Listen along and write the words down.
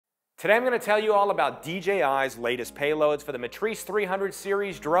Today I'm going to tell you all about DJI's latest payloads for the Matrice H30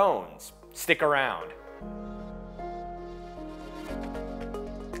 Series drones. Stick around.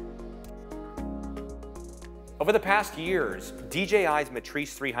 Over the past years, DJI's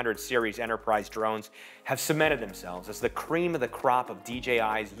Matrice H30 Series enterprise drones have cemented themselves as the cream of the crop of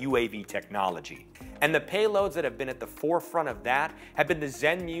DJI's UAV technology. And the payloads that have been at the forefront of that have been the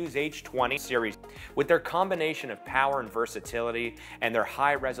Zenmuse H30 Series. With their combination of power and versatility and their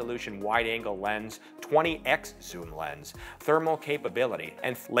high-resolution wide-angle lens, 20x zoom lens, thermal capability,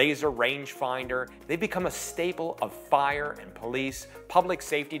 and laser rangefinder, they've become a staple of fire and police, public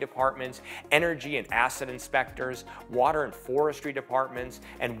safety departments, energy and asset inspectors, water and forestry departments,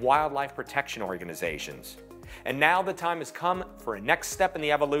 and wildlife protection organizations. And now the time has come for a next step in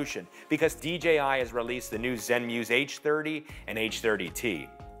the evolution because DJI has released the new Zenmuse H30 and H30T.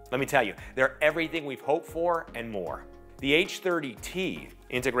 Let me tell you, they're everything we've hoped for and more. The H30T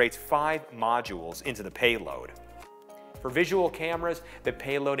integrates 5 modules into the payload. For visual cameras, the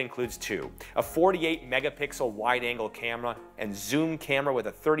payload includes 2, a 48 megapixel wide-angle camera and zoom camera with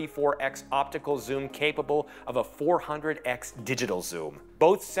a 34x optical zoom capable of a 400x digital zoom.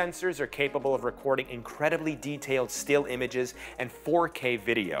 Both sensors are capable of recording incredibly detailed still images and 4K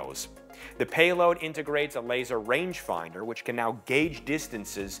videos. The payload integrates a laser rangefinder which can now gauge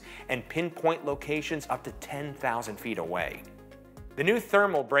distances and pinpoint locations up to 10,000 feet away. The new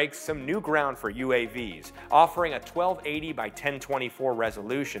thermal breaks some new ground for UAVs, offering a 1280 by 1024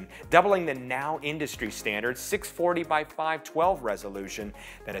 resolution, doubling the now industry standard 640 by 512 resolution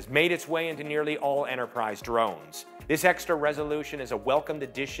that has made its way into nearly all enterprise drones. This extra resolution is a welcomed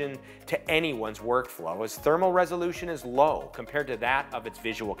addition to anyone's workflow as thermal resolution is low compared to that of its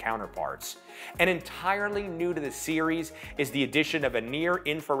visual counterparts. And entirely new to the series is the addition of a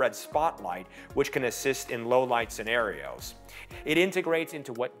near-infrared spotlight which can assist in low-light scenarios. It integrates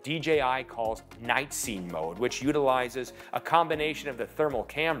into what DJI calls night scene mode, which utilizes a combination of the thermal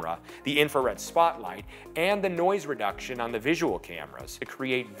camera, the infrared spotlight, and the noise reduction on the visual cameras to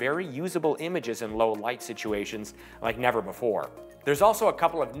create very usable images in low light situations like never before. There's also a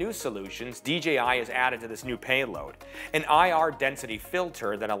couple of new solutions DJI has added to this new payload. An IR density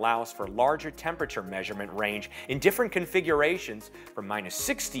filter that allows for larger temperature measurement range in different configurations from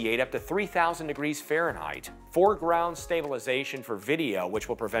 -68 up to 3000 degrees Fahrenheit. Foreground stabilization for video, which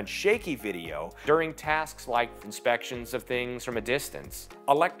will prevent shaky video during tasks like inspections of things from a distance.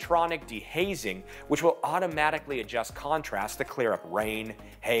 Electronic dehazing, which will automatically adjust contrast to clear up rain,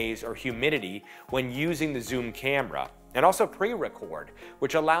 haze, or humidity when using the zoom camera. And also pre-record,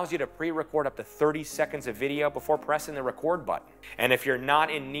 which allows you to pre-record up to 30 seconds of video before pressing the record button. And if you're not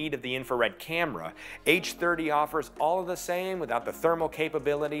in need of the infrared camera, H30 offers all of the same without the thermal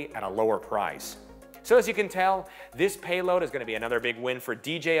capability at a lower price. So as you can tell, this payload is going to be another big win for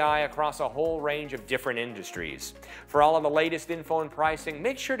DJI across a whole range of different industries. For all of the latest info and pricing,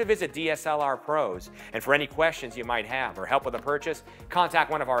 make sure to visit DSLRPros. And for any questions you might have or help with a purchase, contact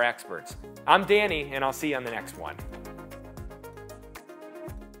one of our experts. I'm Danny, and I'll see you on the next one.